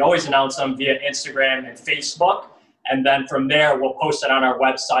usually. We always announce them via Instagram and Facebook, and then from there we'll post it on our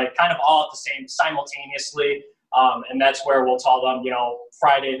website, kind of all at the same simultaneously. And that's where we'll tell them,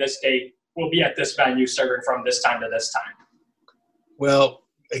 Friday this date we'll be at this venue serving from this time to this time. Well,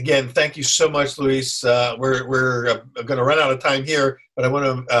 again, thank you so much, Luis. We're going to run out of time here, but I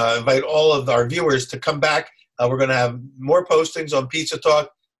want to invite all of our viewers to come back. We're going to have more postings on Pizza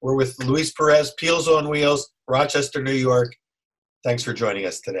Talk. We're with Luis Perez, Peels on Wheels, Rochester, New York. Thanks for joining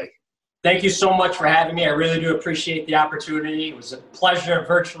us today. Thank you so much for having me. I really do appreciate the opportunity. It was a pleasure to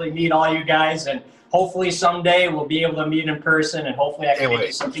virtually meet all you guys, and hopefully someday we'll be able to meet in person, and hopefully I can make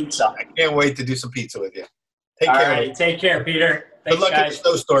you some pizza. I can't wait to do some pizza with you. Take All care. right, take care, Peter. Good Thanks, luck in the guys.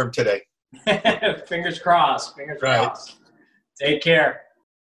 snowstorm today. Fingers crossed. Fingers Right. crossed. Take care.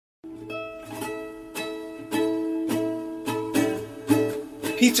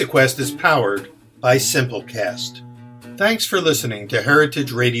 Pizza Quest is powered by Simplecast. Thanks for listening to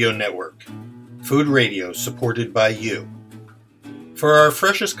Heritage Radio Network, food radio supported by you. For our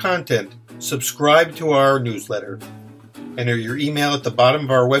freshest content, subscribe to our newsletter. Enter your email at the bottom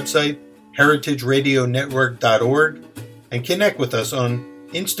of our website, heritageradionetwork.org, and connect with us on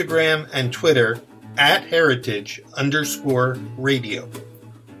Instagram and Twitter at heritage_radio.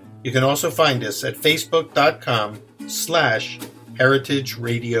 You can also find us at facebook.com/Heritage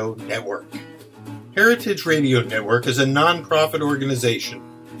Radio Network. Heritage Radio Network is a non-profit organization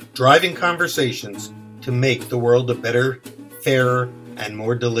driving conversations to make the world a better, fairer, and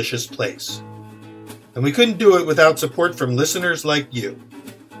more delicious place. And we couldn't do it without support from listeners like you.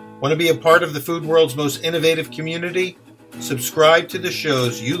 Want to be a part of the food world's most innovative community? Subscribe to the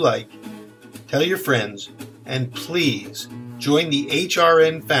shows you like, tell your friends, and please join the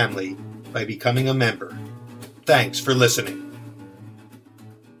HRN family by becoming a member. Thanks for listening.